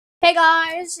Hey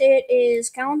guys, it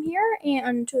is Callum here,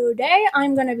 and today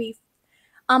I'm gonna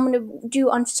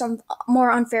do on some more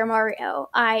unfair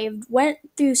Mario. I went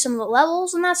through some of the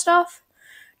levels and that stuff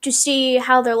to see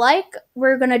how they're like.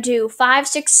 We're gonna do 5,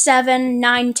 6, 7,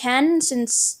 9, 10.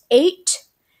 Since 8,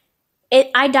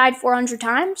 I died 400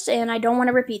 times, and I don't want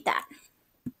to repeat that.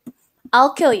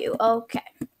 I'll kill you. Okay,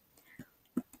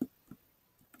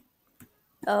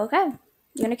 okay,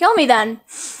 you're gonna kill me then.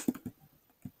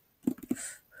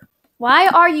 Why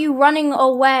are you running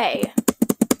away?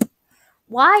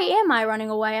 Why am I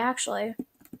running away? Actually.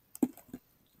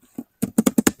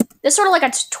 This is sort of like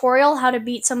a tutorial how to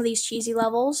beat some of these cheesy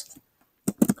levels.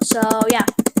 So, yeah.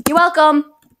 You're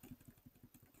welcome.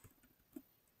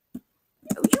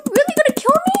 Are you really gonna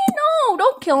kill me? No,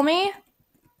 don't kill me.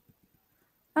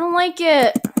 I don't like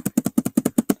it.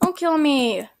 Don't kill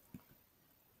me.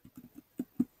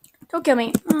 Don't kill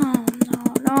me.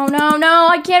 Oh, no.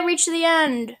 I can't reach the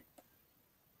end.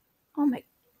 Oh my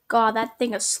god, that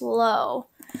thing is slow.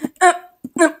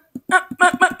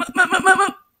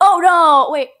 Oh no,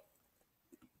 wait.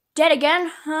 Dead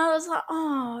again?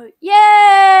 Oh,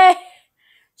 yay!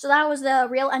 So that was the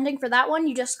real ending for that one.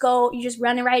 You just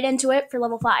run right into it for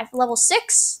level 5. Level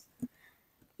 6,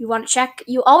 you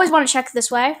always want to check this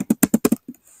way.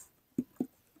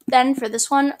 Then for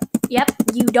this one, yep,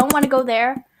 you don't want to go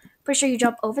there. Pretty sure you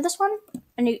jump over this one,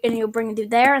 and you bring it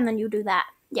there, and then you do that.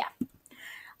 Yeah.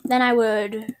 Then I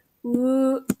would,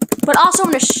 but also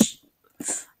I'm gonna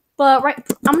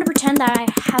pretend that I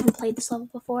haven't played this level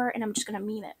before, and I'm just gonna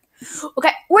meme it.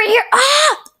 Okay, we're here.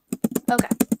 Okay,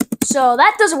 so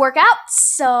that doesn't work out.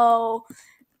 So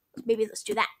maybe let's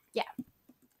do that. Yeah,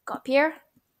 go up here.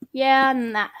 Yeah,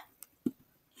 and that.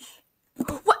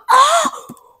 What?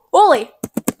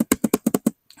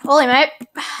 Holy, mate.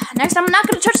 Next time I'm not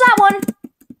gonna touch that one.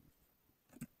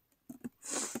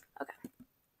 Okay,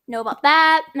 know about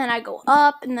that. And then I go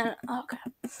up, and then okay.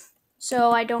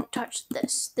 So I don't touch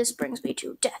this. This brings me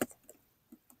to death.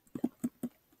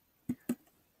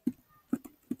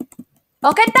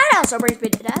 Okay, that also brings me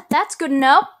to death. That's good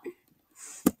enough.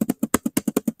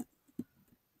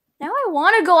 Now I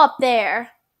want to go up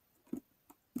there.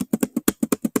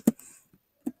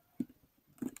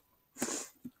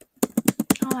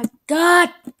 Oh my god.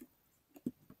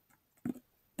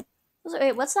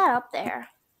 Wait, what's that up there?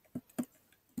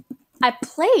 I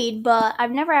played, but I've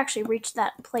never actually reached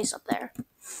that place up there.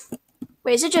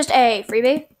 Wait, is it just a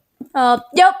freebie?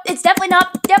 Nope, it's definitely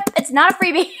not. Yep, it's not a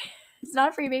freebie. It's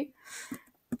not a freebie.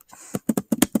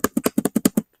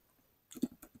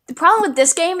 The problem with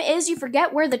this game is you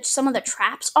forget where some of the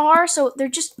traps are, so they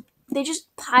just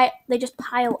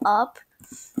pile up.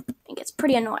 I think it's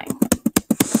pretty annoying.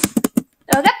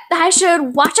 Okay, I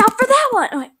should watch out for that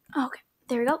one. Okay,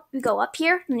 there we go. We go up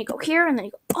here, and then you go here, and then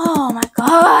you go. Oh my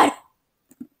god!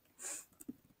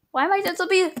 Why am I supposed to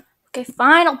be? Okay,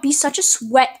 fine. I'll be such a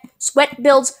sweat. Sweat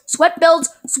builds. Sweat builds.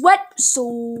 Sweat.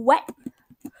 Sweat.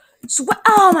 Sweat.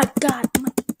 Oh my god. Oh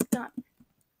my god.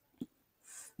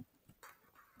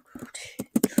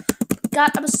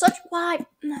 God, I'm such. Why?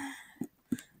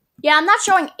 Yeah, I'm not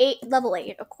showing level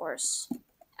 8, of course.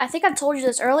 I think I've told you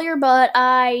this earlier, but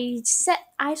I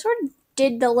sort of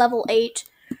did the level 8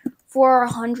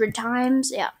 400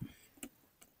 times. Yeah.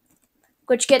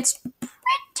 Which gets pretty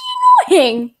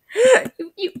annoying.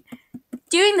 you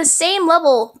doing the same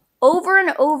level over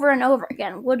and over and over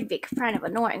again would be kind of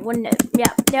annoying, wouldn't it?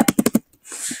 Yep.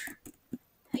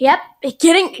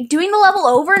 Doing the level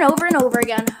over and over and over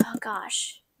again. Oh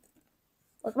gosh.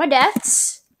 Look at my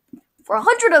deaths.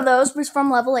 400 of those was from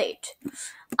level 8.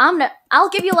 I'll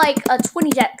give you like a 20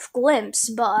 death glimpse,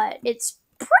 but it's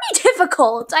pretty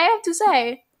difficult, I have to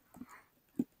say.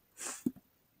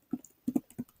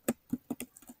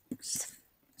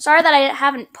 Sorry that I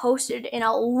haven't posted in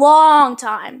a long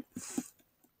time.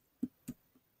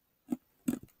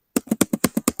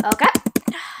 Okay.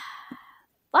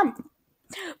 Fun.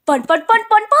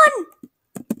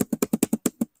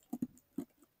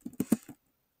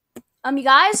 You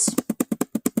guys,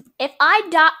 if I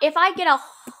get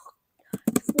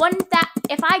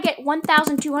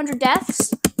 1,200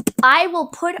 deaths, I will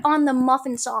put on the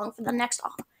muffin song for the next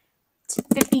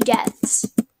 50 deaths.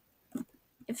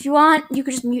 If you want, you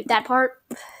could just mute that part,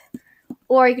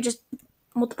 or you could just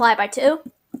multiply it by 2,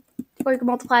 or you can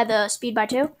multiply the speed by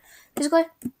 2, basically.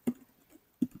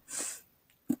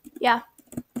 Yeah.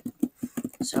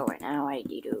 So right now I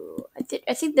need to.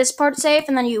 I think this part's safe,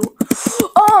 and then you.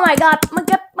 Oh my god!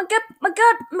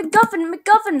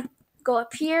 MacGuffin! Go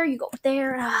up here. You go up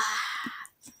there.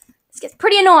 This gets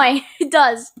pretty annoying. It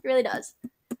does. It really does.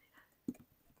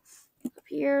 Up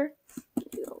here.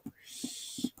 You go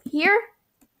here.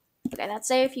 Okay, that's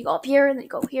safe. You go up here, and then you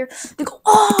go here. You go,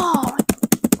 oh!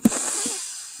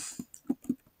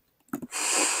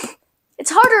 It's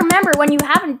hard to remember when you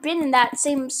haven't been in that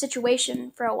same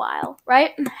situation for a while,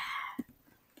 right?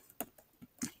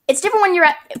 It's different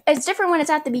when it's different when it's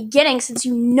at the beginning, since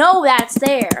you know that it's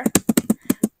there.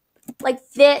 Like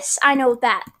this, I know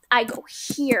that. I go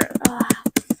here.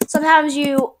 Sometimes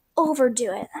you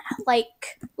overdo it,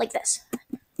 like this.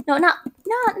 No.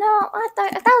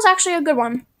 That was actually a good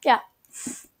one. Yeah.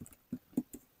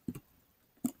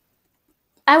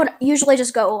 I would usually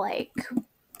just go like,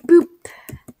 boop,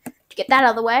 to get that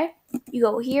out of the way. You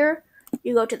go here,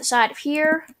 you go to the side of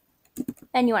here,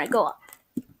 then you want to go up.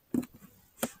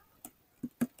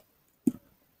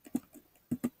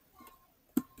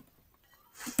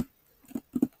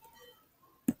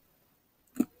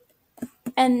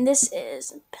 And this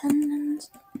is independence.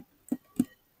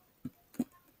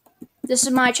 This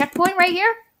is my checkpoint right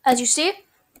here, as you see.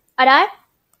 I die.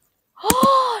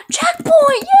 Oh,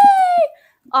 checkpoint! Yay!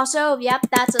 Also, yep,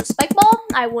 that's a spike ball.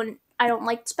 I don't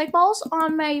like spike balls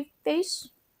on my face.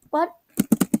 What?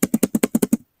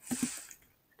 I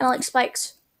don't like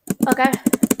spikes. Okay.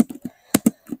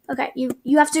 Okay,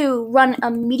 you have to run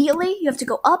immediately. You have to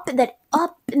go up, and then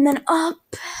up, and then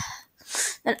up.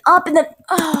 Then up, and then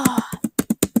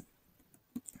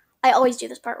I always do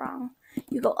this part wrong.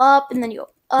 You go up, and then you go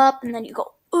up, and then you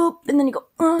go up, and then you go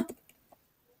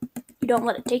You don't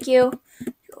let it take you.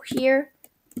 You go here.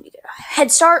 You get a head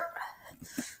start.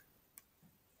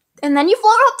 And then you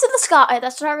float up to the sky.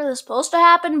 That's not really supposed to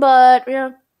happen, but, you know.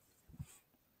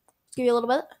 Let's give you a little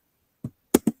bit.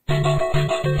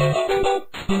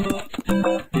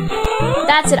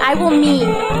 That's it. I will meme.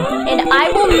 And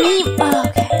I will meme. Oh,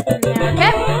 okay.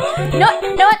 You know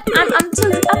what?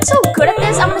 I'm so good at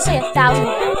this. I'm gonna say 1,000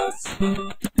 deaths.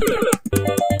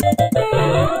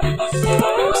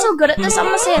 I'm so good at this. I'm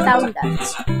gonna say 1,000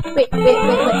 deaths. Wait. Yay!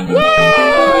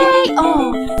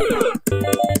 Oh.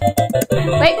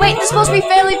 Wait. This is supposed to be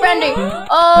family friendly.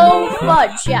 Oh,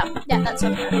 fudge. Yeah, that's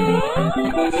okay.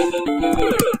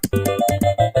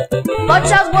 Fudge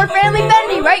sounds more family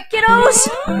friendly, right, kiddos?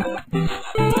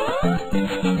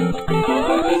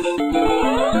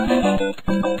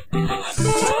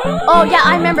 Oh yeah,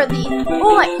 I remember the.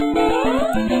 Oh my.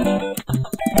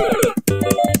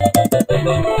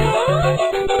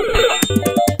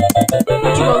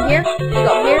 But you go here, you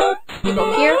go here, you go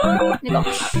here, you go.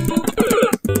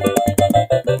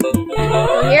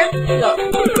 Go here, you go.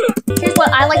 Here's what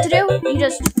I like to do. You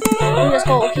just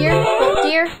go here,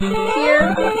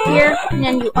 here, and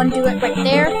then you undo it right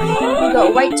there. You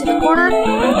go right to the corner,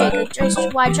 and take a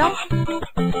just wide jump.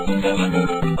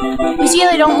 You see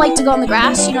they don't like to go on the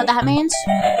grass, you know what that means?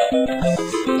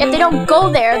 If they don't go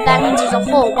there, that means there's a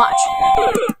hole, watch.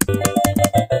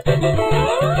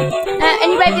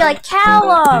 And you might be like,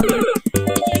 Callum,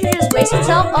 did you just waste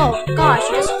yourself? Oh gosh,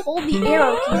 you just hold the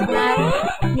arrow keys on that,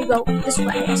 and you go this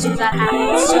way as soon as that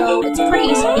happens. So it's pretty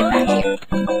easy to get back here.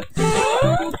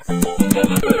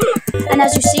 And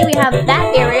as you see, we have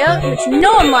that area, which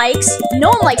no one likes. No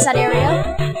one likes that area.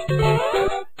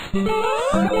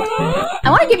 I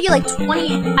want to give you like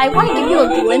 20. I want to give you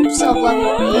a glimpse of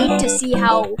level 8 to see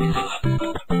how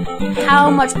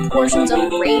much portions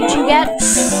of rage you get.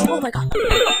 Oh my god.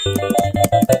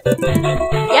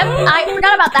 Yep, I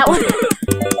forgot about that one.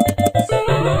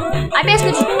 I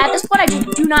basically just, at this point, I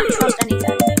just do not trust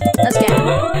anything. Let's get it.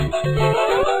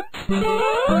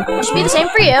 It should be the same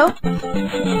for you.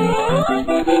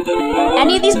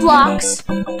 Any of these blocks.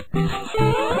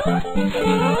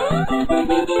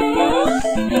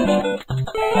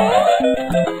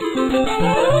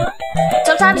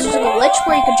 Sometimes there's a glitch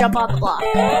where you can jump off the block.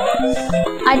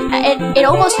 It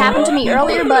almost happened to me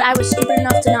earlier, but I was stupid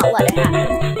enough to not let it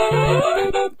happen.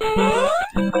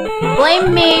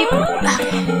 Blame me.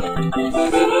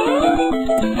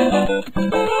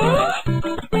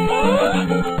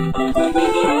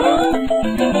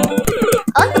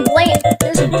 I like the blame.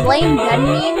 There's a blame Ben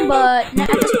meme, but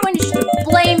at this point it's just a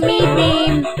blame me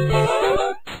meme.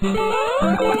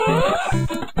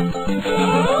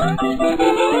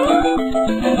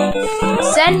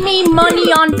 Send me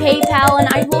money on PayPal, and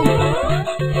I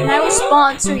will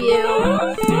sponsor you.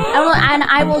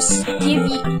 I will give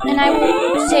you, and I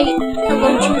will say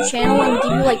hello to your channel and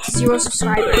give you like 0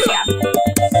 subscribers. Yeah,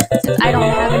 since I don't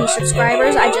have any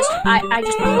subscribers, I just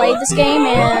play this game,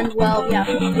 and well, yeah,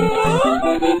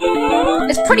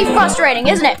 it's pretty frustrating,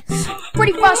 isn't it?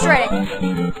 Pretty frustrating.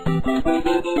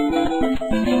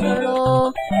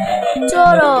 Turtle.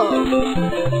 Turtle!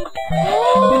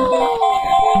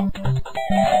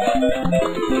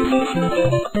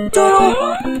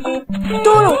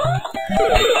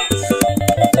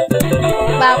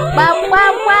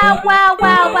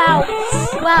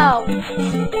 Wow.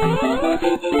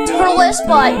 Turtleless,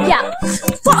 but yeah.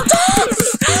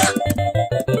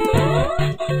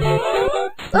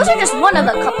 Those are just one of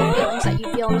the couple feelings that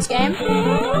you feel in this game. You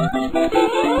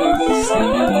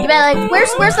bet, like,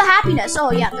 where's the happiness?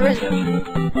 Oh yeah, there is none.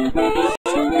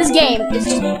 This game is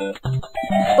just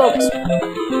bogus.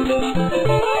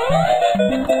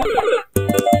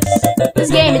 This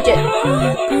game is just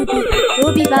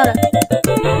booby powder.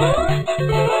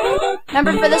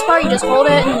 Remember, for this part, you just hold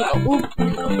it and then you go oop,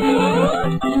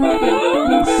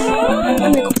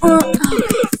 and then you go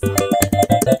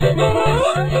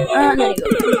and then you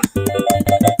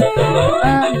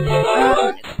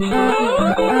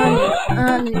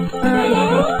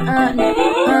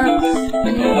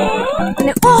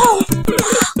go oh!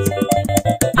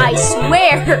 I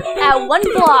swear, at one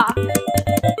block.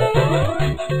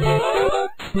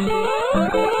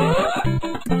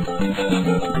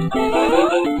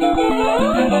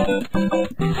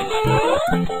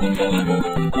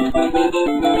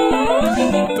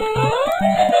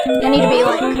 I need to be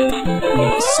like,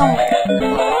 somewhere in the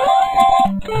block.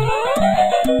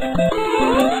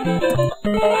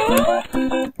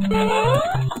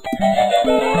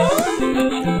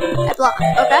 That block,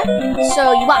 okay? So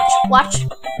you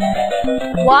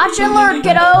watch and learn,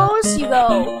 kiddos. You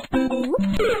go.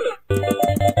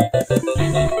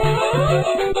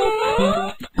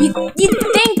 You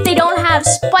think they don't have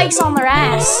spikes on their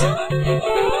ass?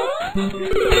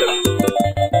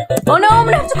 Oh no, I'm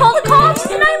gonna have to call the cops!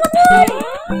 It's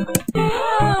 911!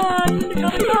 I need to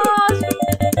call the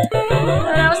cops!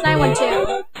 No, that was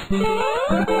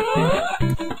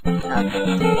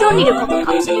 912. Don't need to call the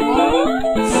cops anymore.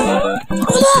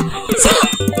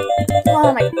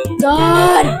 Oh my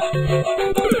god!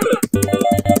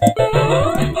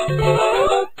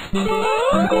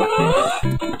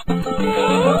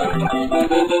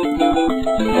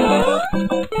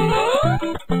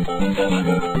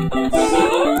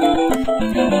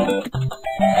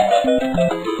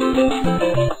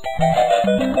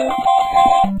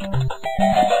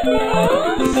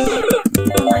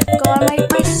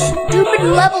 My stupid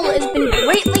level has been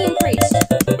greatly increased.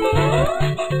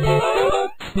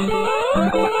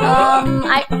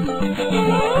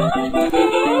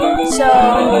 So,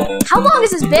 how long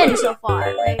has this been so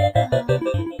far? Like,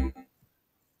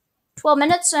 12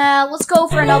 minutes? Let's go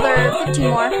for another 15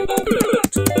 more.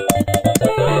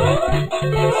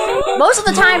 Most of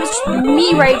the time, it's just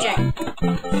me raging.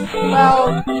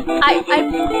 Well, I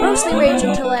mostly rage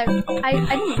until I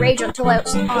didn't rage until I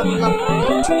was on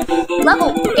level 8. Level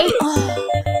 8, oh.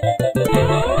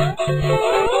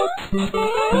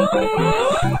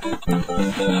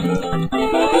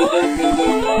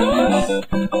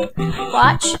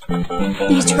 Watch.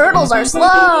 These turtles are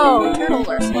slow. Turtles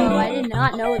are slow. I did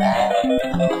not know that.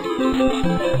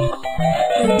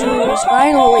 The turtles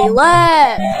finally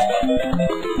left.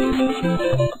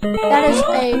 That is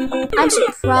I'm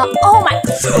surprised. Oh my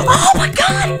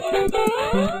god!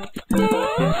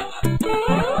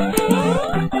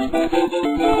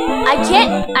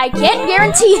 I can't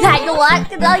guarantee that you'll like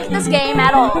this game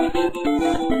at all.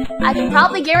 I can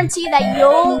probably guarantee that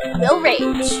will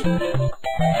rage.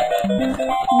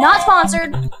 Not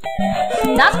sponsored.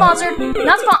 Not sponsored.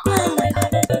 Not sponsored. Oh my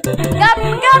god. We got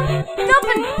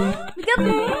goofing. We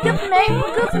goofing, mate.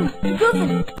 We're goofing.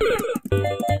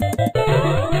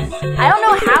 I don't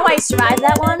know how I survived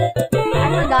that one.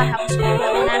 I forgot how I survived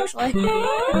that one, actually.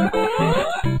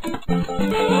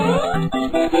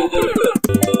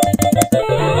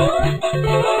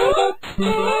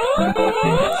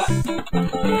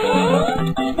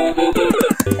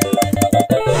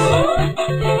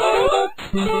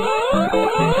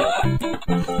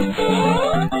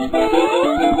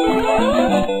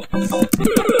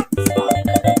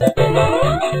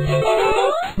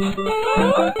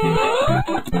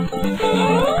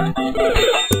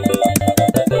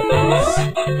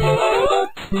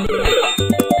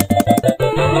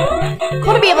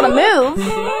 Cool to be able to move.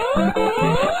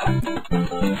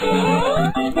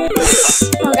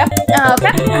 Okay.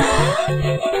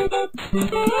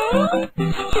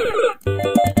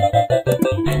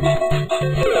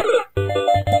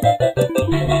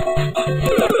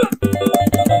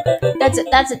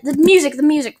 That's it. The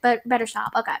music. Better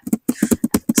stop. Okay.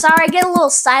 Sorry, I get a little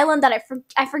silent that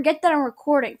I forget that I'm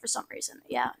recording for some reason.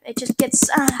 Yeah, it just gets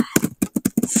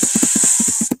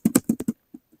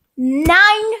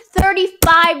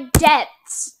 935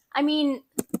 deaths. I mean,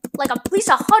 like at least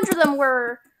 100 of them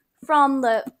were from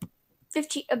the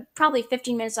 15, probably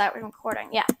 15 minutes that we're recording.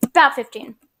 Yeah, about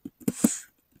 15.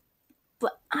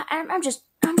 But I'm just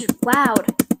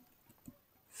wowed.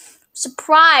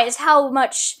 surprised how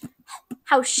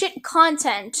shit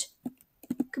content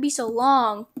could be so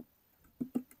long.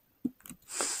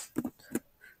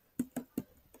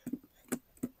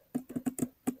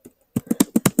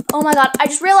 Oh my god, I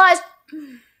just realized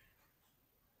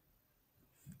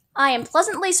I am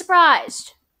pleasantly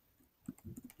surprised.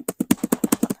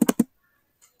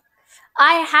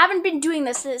 I haven't been doing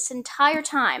this entire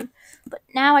time, but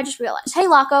now I just realized. Hey,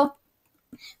 Loco.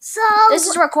 So This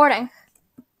is recording.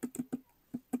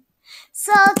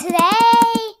 So today,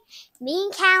 me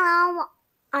and Callum,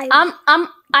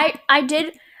 I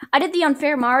did the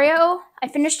Unfair Mario. I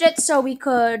finished it so we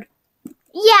could.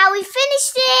 yeah, we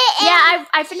finished it. And, Yeah,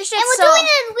 I finished it. and we're doing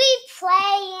a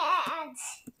replay. And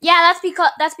yeah,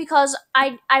 that's because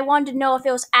I wanted to know if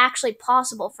it was actually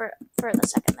possible for the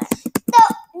second there.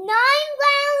 the 9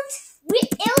 rounds,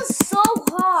 it was so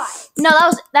hard.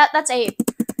 No, that's 8.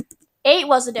 8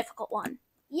 was a difficult one.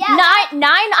 Yeah. 9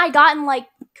 I got in like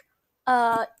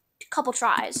a couple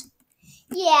tries.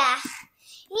 Yeah.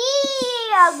 He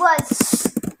was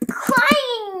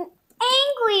crying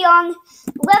angry on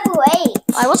level 8.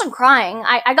 I wasn't crying.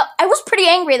 I was pretty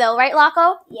angry though, right,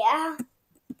 Loco? Yeah.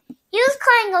 He was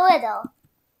crying a little.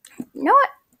 You know what?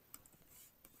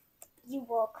 You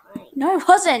were crying. No, I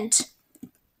wasn't.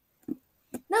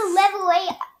 No, level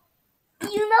 8.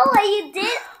 You know what you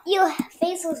did? Your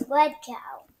face was red,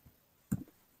 Cow.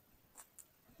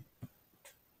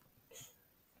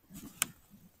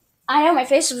 I know my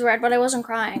face was red, but I wasn't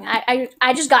crying.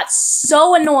 I just got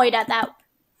so annoyed at that.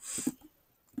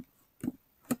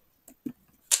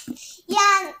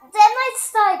 Yeah, then I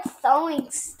started throwing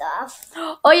stuff.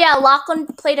 Oh yeah, Lachlan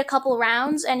played a couple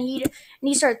rounds and he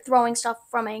started throwing stuff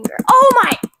from anger. Oh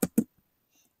my!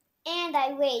 And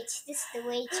I raged. This is the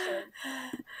rage game.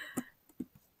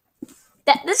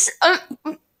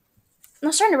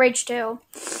 I'm starting to rage too.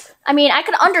 I mean, I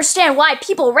can understand why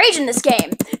people rage in this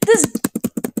game. This is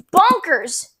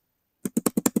bonkers.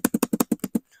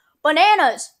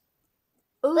 Bananas.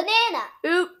 Oop, Banana.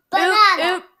 oop,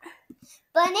 Banana. oop,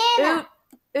 Banana. oop,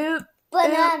 oop.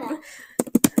 Banana. Oop.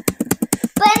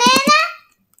 Banana.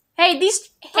 Hey,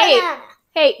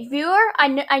 hey, viewer,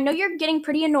 I know you're getting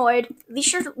pretty annoyed. At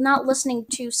least you're not listening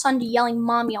to Sunday yelling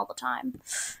mommy all the time.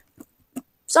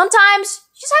 Sometimes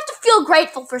you just have to feel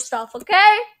grateful for stuff,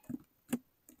 okay?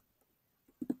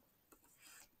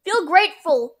 Feel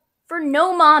grateful for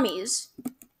no mommies.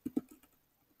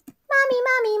 Mommy,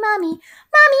 mommy, mommy.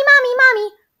 Mommy, mommy, mommy.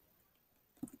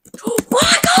 Oh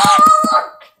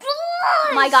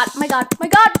my god! My god, my god, my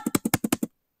god!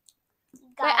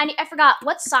 Wait, I forgot.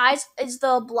 What size is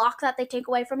the block that they take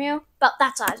away from you? About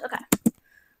that size, okay.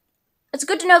 It's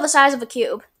good to know the size of a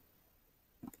cube.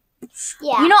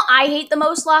 Yeah. You know I hate the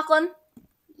most, Lachlan?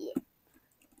 Yeah.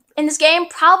 In this game,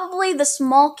 probably the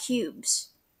small cubes.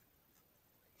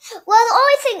 Well, the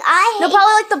only thing I hate. No,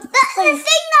 probably like the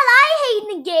thing that I hate in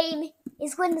the game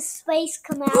is when the space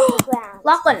come out of the ground.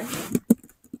 Lachlan,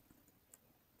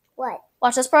 What?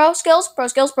 watch this, pro skills, pro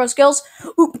skills, pro skills.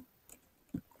 Ooh.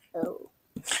 Oh.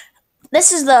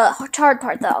 This is the hard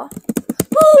part, though.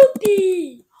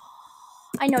 Poopy!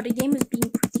 I know, the game is being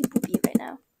pretty poopy right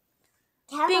now.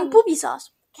 Being Callum, poopy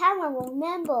sauce. Callum,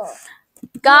 remember.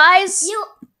 Guys,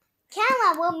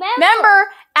 Callum, remember,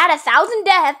 at 1,000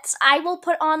 deaths, I will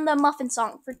put on the Muffin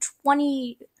song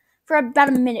for about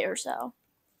a minute or so.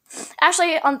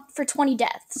 Actually, for 20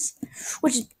 deaths,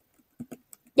 which is,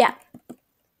 yeah,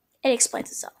 it explains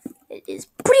itself. It is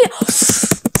pretty red.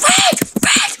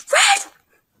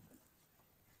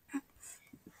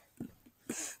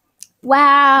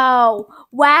 Wow,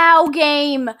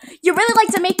 game. You really like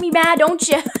to make me mad, don't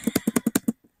you?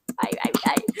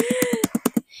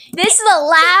 This is a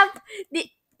laugh.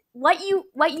 What you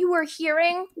were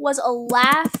hearing was a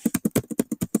laugh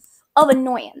of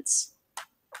annoyance.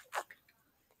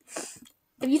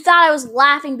 If you thought I was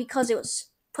laughing because this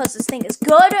thing is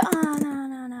good, no.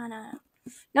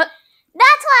 Nope.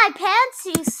 That's what my parents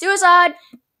used to. Suicide.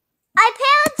 My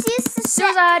parents used to say.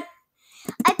 Suicide.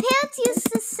 My parents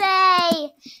used to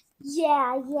say,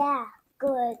 yeah, good.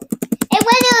 And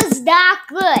when it was not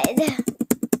good.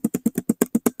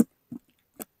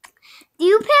 Do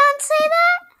you parents say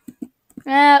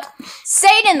that? Say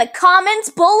it in the comments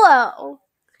below.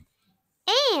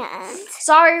 And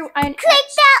sorry, click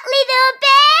that little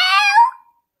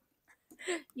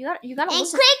bell. You gotta and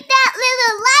listen. Click that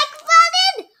little like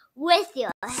button with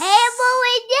your hammer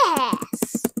in your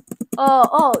ass.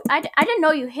 Oh, I didn't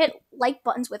know you hit like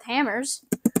buttons with hammers.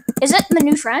 Is it the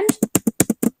new trend?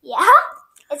 Yeah,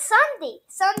 it's Sunday.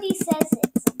 Sunday says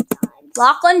it sometimes.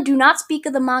 Lachlan, do not speak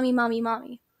of the mommy.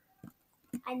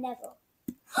 I never.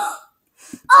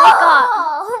 Thank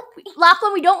God.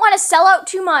 Lachlan, we don't want to sell out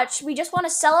too much. We just want to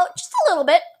sell out just a little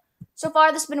bit. So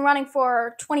far, this has been running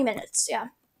for 20 minutes. Yeah.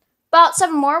 About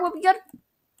 7 more would be good.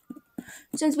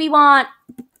 Since we want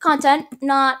content,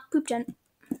 not poop tent.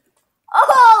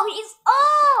 Oh, he's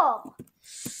old.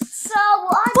 So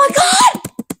Oh my god!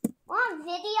 on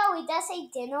video, he does say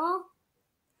dinner.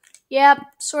 Yep,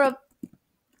 sort of.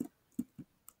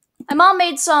 My mom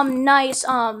made some nice,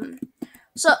 some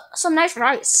nice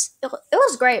rice. It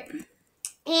was great.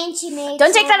 And she made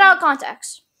Don't take that out of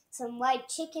context. some white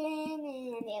chicken, and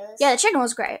it was... Yeah, the chicken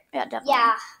was great. Yeah, definitely.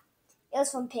 Yeah, it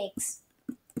was from pigs.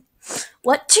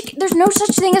 What chicken? There's no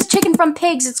such thing as chicken from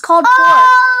pigs. It's called pork.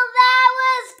 Oh, that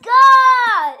was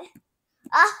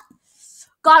good!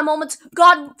 God moments.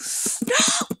 God.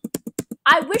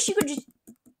 I wish you could just.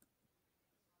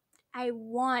 I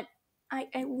want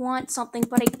something,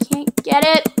 but I can't get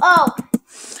it. Oh,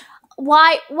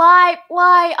 Why?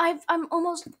 I'm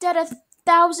almost dead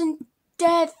 1,000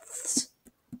 deaths.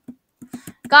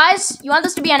 Guys, you want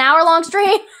this to be an hour-long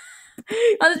stream?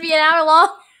 You want this to be an hour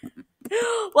long?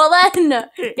 Well then,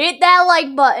 hit that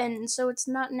like button so it's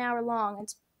not an hour long.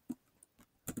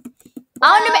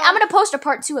 I'm gonna post a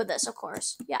part 2 of this, of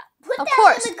course. Yeah, put of that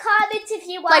course. in the comments if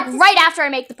you want. Like right after I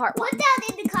make the part 1. Put that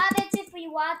in the comments if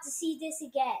you want to see this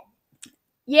again.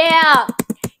 Yeah.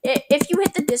 If you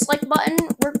hit the dislike button,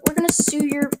 we're gonna sue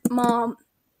your mom.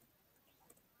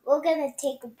 We're gonna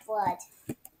take blood.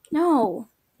 No.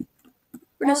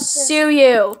 We're gonna sue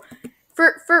you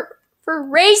for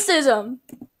racism.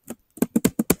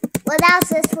 Well, that's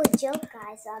just a joke,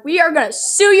 guys. We are gonna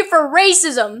sue you for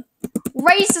racism.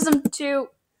 Racism to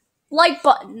like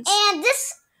buttons. And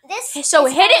this. So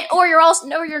hit it, or you're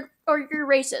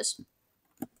racist.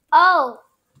 Oh.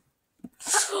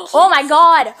 Oh my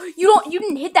god! You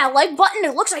didn't hit that like button.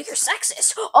 It looks like you're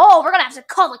sexist. Oh, we're gonna have to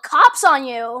call the cops on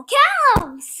you.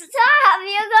 Callum, stop!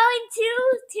 You're going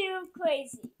too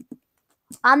crazy.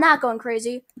 I'm not going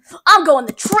crazy. I'm going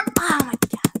the Oh my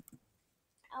god.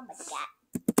 Oh my god.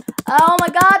 Oh my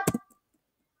god.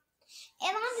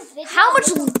 And on this video, How much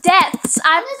deaths?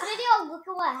 On this video, look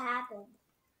at what happened.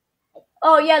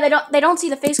 Oh yeah, they don't see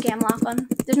the face cam, Lachlan.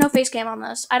 There's no face cam on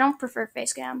this. I don't prefer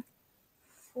face cam.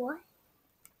 What?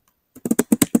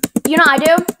 You know I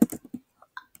do.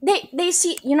 They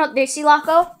see they see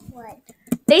Laco. What?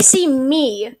 They see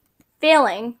me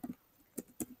failing.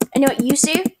 And you know what you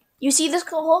see? You see this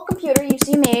whole computer. You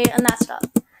see me and that stuff.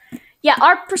 Yeah,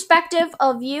 our perspective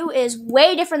of you is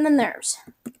way different than theirs.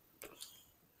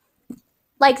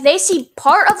 Like they see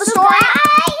part of the story.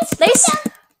 Guys,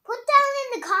 put down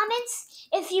in the comments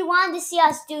if you want to see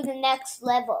us do the next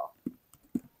level.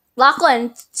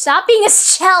 Lachlan, stop being a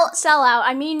sellout.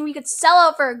 I mean, we could sell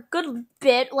out for a good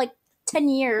bit, like 10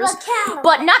 years,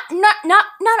 but not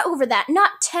over that.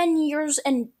 Not 10 years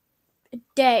and a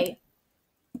day.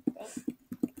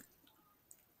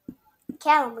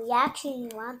 Callum, we actually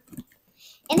want.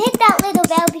 And hit that little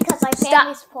bell because my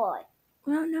family's poor.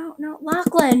 No,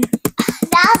 Lachlan.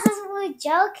 That was a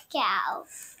joke, Cal.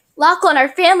 Lachlan, our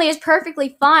family is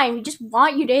perfectly fine. We just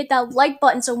want you to hit that like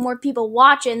button so more people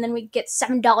watch it, and then we get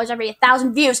 $7 every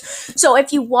 1,000 views. So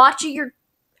if you watch it,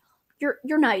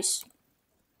 you're nice.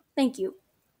 Thank you.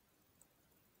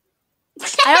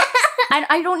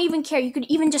 I don't even care. You could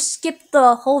even just skip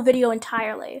the whole video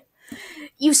entirely.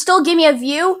 You still give me a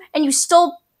view, and you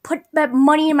still put that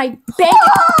money in my bank.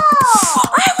 Oh!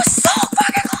 I was so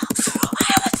fucking close.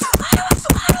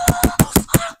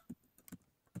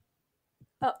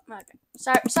 Oh my god.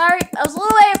 Sorry. I was a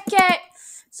little AFK.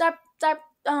 Stop.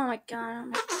 Oh my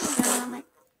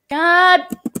god.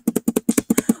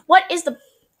 What is the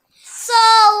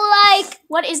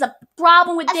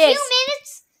problem with this?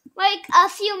 A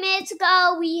few minutes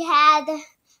ago, we had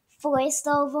Forest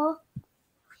over.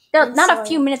 No, not a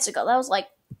few minutes ago. That was like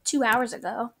 2 hours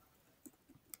ago.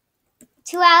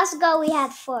 2 hours ago, we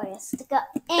had Forest.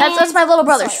 That's my little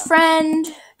brother's friend,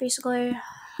 basically.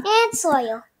 And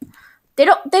Soil. They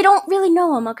don't really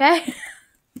know him, okay?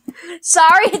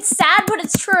 Sorry, it's sad, but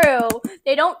it's true.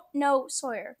 They don't know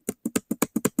Sawyer.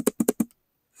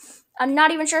 I'm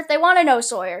not even sure if they want to know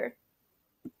Sawyer.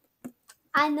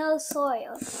 I know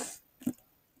Sawyer.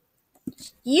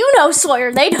 You know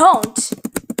Sawyer, they don't.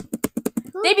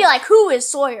 They'd be like, who is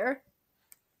Sawyer?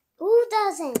 Who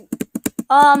doesn't?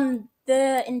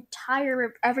 The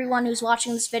entire everyone who's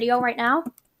watching this video right now.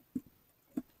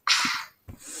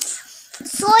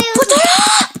 Sawyer.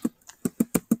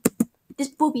 This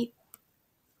booby.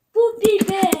 Booby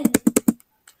bin.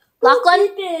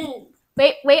 Lachlan. Bin.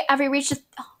 Wait. Have we reached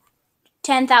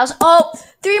 10,000? Oh,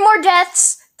 3 more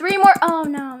deaths. 3 more. Oh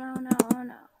no.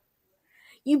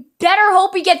 You better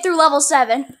hope we get through level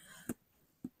 7.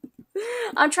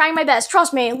 I'm trying my best.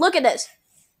 Trust me. Look at this.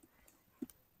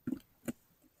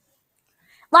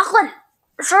 Lachlan,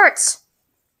 shirts.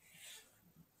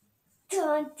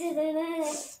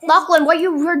 Lachlan, what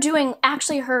you were doing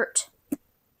actually hurt.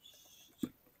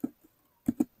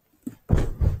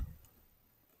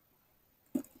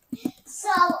 So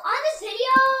on this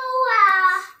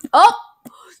video, Oh,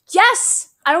 yes.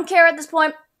 I don't care at this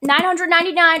point.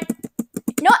 999.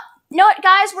 No,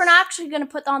 guys, we're not actually going to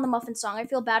put on the muffin song. I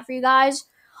feel bad for you guys.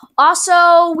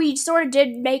 Also, we sort of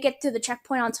did make it to the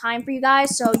checkpoint on time for you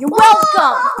guys, so you're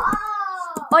welcome.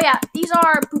 Oh, yeah, these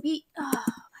are poopy.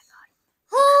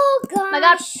 Oh,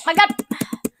 gosh. My God.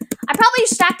 I probably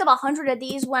stacked up 100 of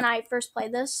these when I first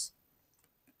played this.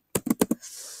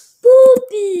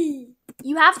 Poopy.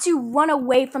 You have to run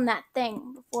away from that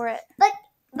thing before it. But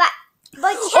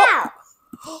Cal.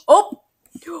 Oh.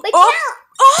 But Oh. Cal.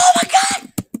 Oh, my God.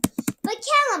 But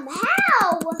Callum,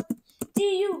 how do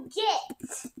you get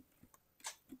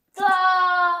the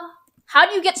How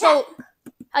do you get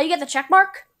the check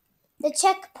mark? the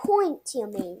checkpoint? You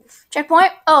mean?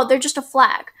 Checkpoint? Oh, they're just a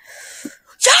flag.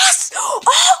 Yes! Oh!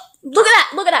 Look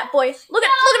at that, boy. Look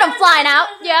at him flying out.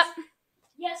 Yep.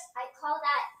 Yes, I call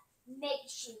that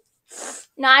makeshift.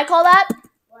 Now I call that.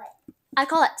 What? I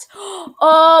call it.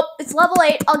 Oh, it's level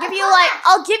 8. I'll give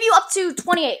you up to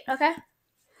 28. Okay.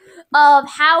 Of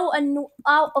how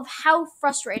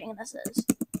frustrating this is.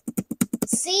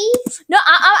 See? No,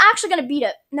 I'm actually gonna beat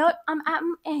it. No, I'm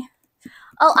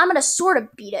gonna sort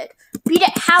of beat it. Beat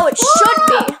it how it should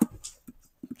be.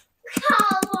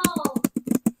 Callum.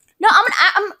 No,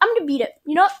 I'm gonna beat it.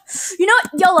 You know what?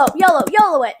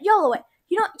 YOLO it.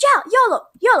 You know, yeah,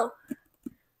 YOLO.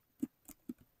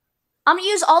 I'm gonna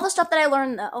use all the stuff that I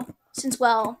learned though, since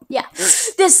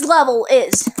this level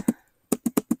is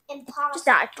Impossible. just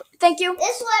that. Thank you.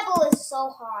 This level is so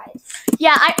hard.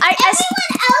 Yeah, Everyone else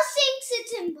thinks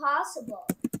it's impossible.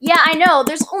 yeah, I know.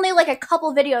 There's only like a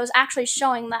couple videos actually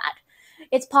showing that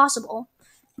it's possible,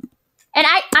 and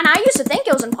I used to think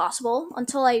it was impossible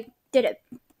until I did it.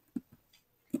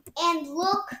 And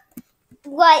look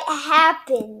what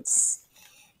happens.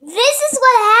 This is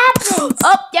what happens.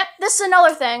 Oh, yep. This is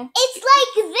another thing. It's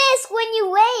like this when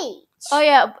you wait. Oh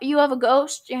yeah, you have a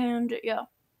ghost, and yeah,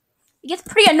 it gets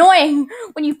pretty annoying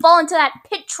when you fall into that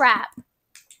pit trap.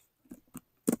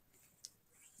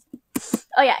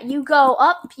 Oh yeah, you go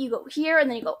up, you go here, and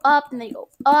then you go up, and then you go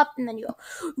up, and then you go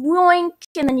yoink,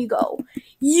 and then you go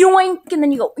yoink, and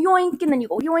then you go yoink, and then you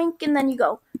go yoink, and then you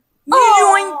go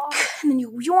yoink, and then you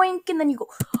yoink, and then you go.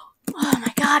 Oh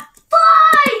my God!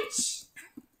 Fudge!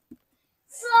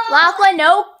 So, Lachlan,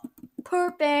 no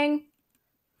burping.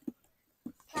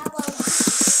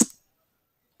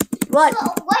 What?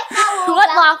 So,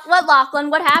 what Lachlan?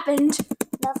 What happened?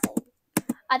 Nothing.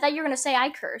 I thought you were gonna say I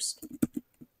cursed.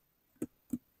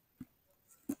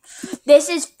 This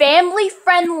is family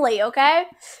friendly, okay?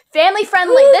 Family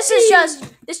friendly. Poopy. This is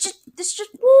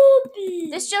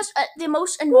just the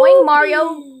most annoying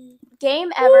Mario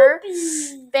game ever.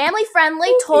 Poopy. Family friendly,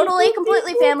 Poopy, totally, poopy,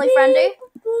 completely poopy. family friendly.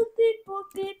 Poopy,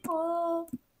 poopy, poop.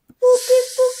 Poopy,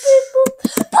 poopy, poop.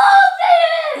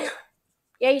 Poopy!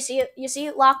 Yeah, you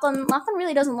see, Lachlan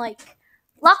really doesn't like.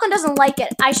 Lachlan doesn't like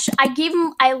it. I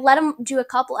let him do a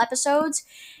couple episodes.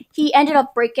 He ended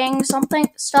up breaking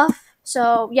stuff.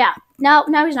 So yeah, now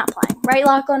he's not playing, right,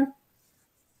 Lachlan?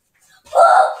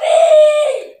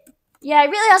 Poopy! Yeah, he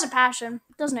really has a passion,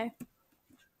 doesn't he?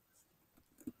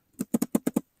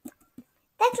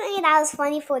 Technically, that was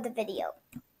funny for the video.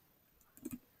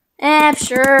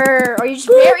 Sure. Or you just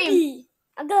very.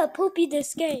 I'm gonna poopy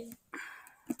this game.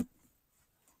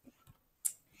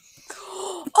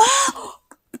 Oh,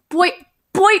 boy,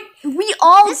 we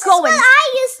all This going. is what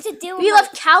I used to do. We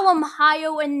left Callum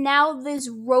Ohio, and now this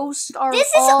roast are This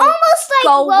is all almost like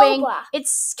going. Roblox.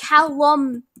 It's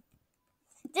Callum.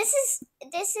 This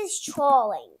is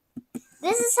trolling.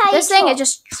 This is how This you thing troll. it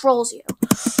just trolls you,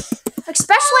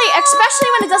 especially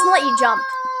when it doesn't let you jump.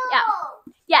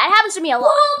 Yeah, it happens to me a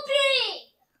lot.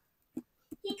 Poopy!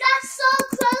 He got so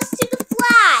close to the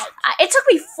flag. It took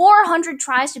me 400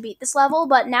 tries to beat this level,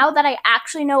 but now that I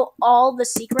actually know all the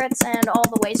secrets and all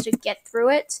the ways to get through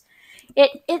it,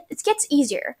 it gets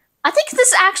easier. I think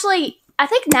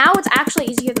now it's actually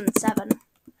easier than 7.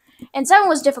 And 7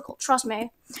 was difficult, trust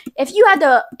me.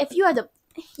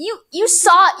 You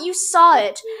saw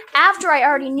it after I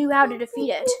already knew how to defeat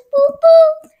it.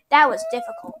 That was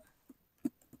difficult.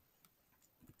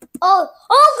 Oh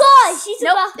gosh, he's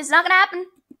Nope, about it's not gonna happen.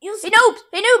 you Hey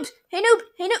noobs!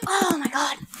 Oh my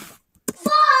God.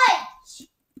 fudge.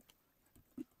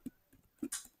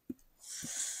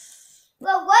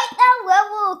 Well, right now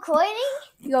we're recording.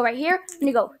 You go right here, and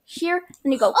you go here,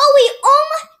 and you go. Oh,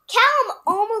 Callum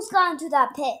almost got into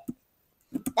that pit.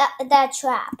 That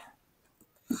trap.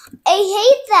 I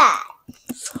hate that.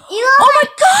 You know, Oh my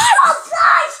God! Oh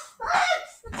gosh!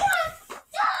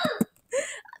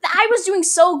 I was doing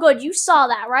so good. You saw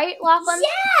that, right, Lachlan?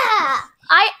 Yeah.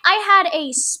 I had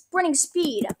a sprinting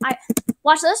speed.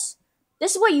 Watch this.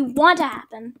 This is what you want to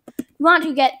happen. You want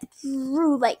to get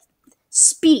through like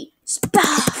speedy.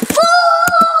 Fooch!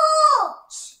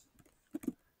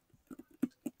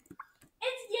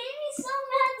 It's gave me so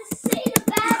mad to say the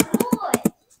bad word.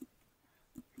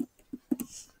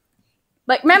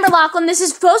 But remember, Lachlan, this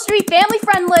is supposed to be family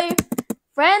friendly.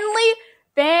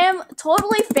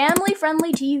 Totally family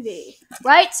friendly TV.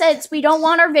 Right? Since we don't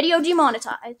want our video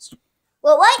demonetized.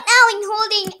 Well, right now I'm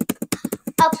holding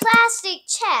a plastic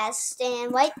chest,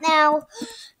 and right now,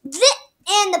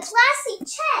 and the plastic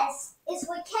chest is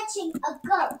for catching a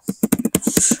ghost.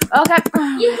 Okay.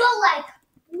 You go like,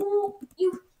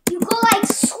 you go like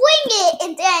swing it,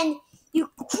 and then you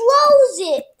close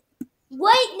it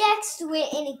right next to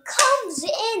it, and it comes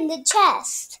in the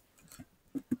chest.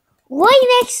 Right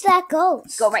next to that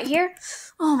ghost. Go right here.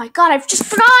 Oh my God, I've just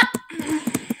forgot.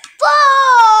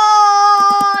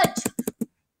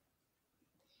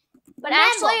 But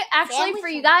Remember, actually, for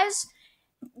you guys,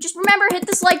 just remember, hit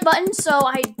this like button so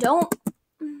I don't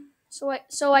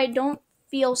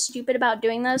feel stupid about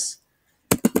doing this.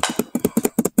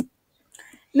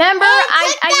 Remember,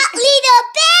 that little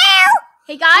bell.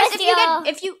 Hey guys, With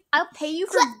I'll pay you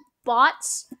for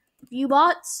view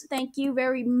bots. Thank you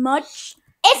very much.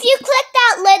 If you click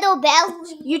that little bell,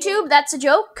 YouTube, that's a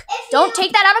joke. Don't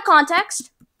take that out of context.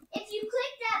 If you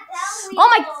click that bell, Oh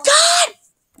my God!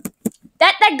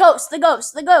 The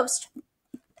ghost.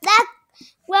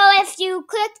 Well, if you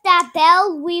click that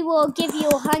bell, we will give you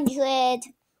 100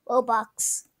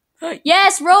 Robux.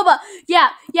 Yes, Robux.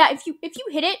 Yeah. If you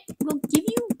hit it, we'll give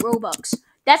you Robux.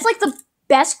 That's like the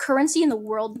best currency in the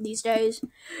world these days.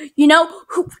 You know,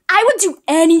 I would do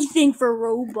anything for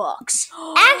Robux.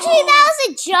 Actually, that was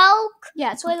a joke.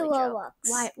 Yeah, it's For the a joke. Robux.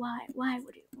 Why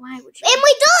would you?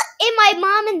 And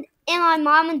my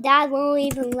mom and dad won't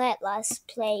even let us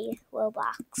play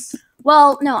Roblox.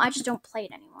 Well, no, I just don't play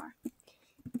it anymore.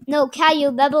 No, Cal, you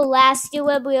remember last year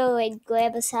when we were in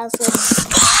Grandma's house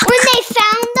when they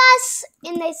found us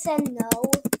and they said no?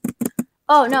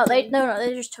 Oh no, they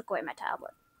just took away my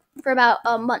tablet for about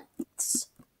a month.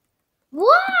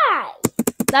 Why?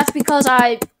 That's because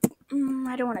I don't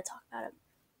want to talk about it.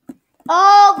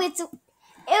 Oh,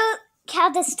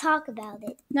 Cal, just talk about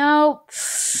it. No.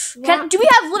 Do we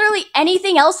have literally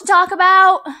anything else to talk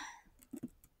about?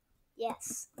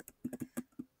 Yes. Can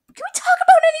we talk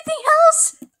about anything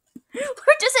else?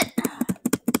 Or does it?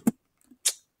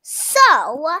 So,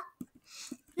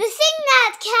 the thing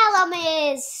that Callum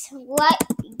is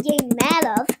getting mad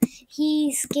of,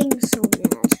 he's getting so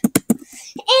mad.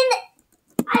 And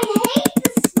I hate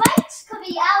the spikes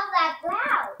coming out of that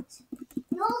ground.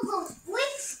 And all those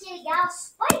blinks getting out of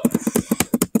spikes.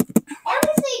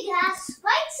 Everything has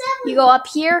spikes everywhere. You go up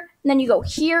here, and then you go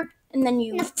here, and then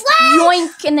you And the flag!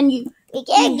 yoink, and then you... We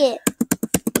can't get.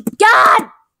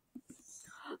 God!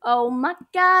 Oh my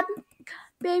God.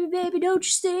 Baby, don't you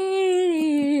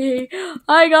stay.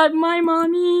 I got my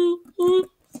mommy.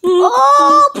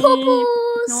 Oh,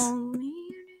 poo-poos.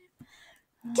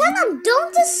 Callum,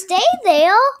 don't just stay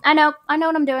there. I know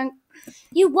what I'm doing.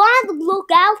 You want to look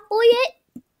out for it?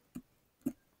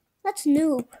 That's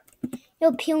noob.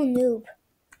 You're a pure noob.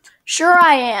 Sure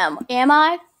I am. Am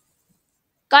I?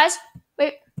 Guys,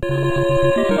 wait.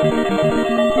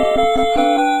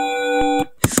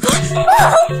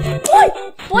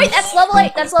 Boy, that's level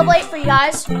 8. That's level 8 for you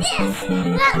guys. Yes,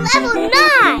 that's level 9.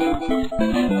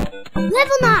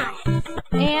 Level 9.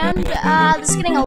 And this is getting a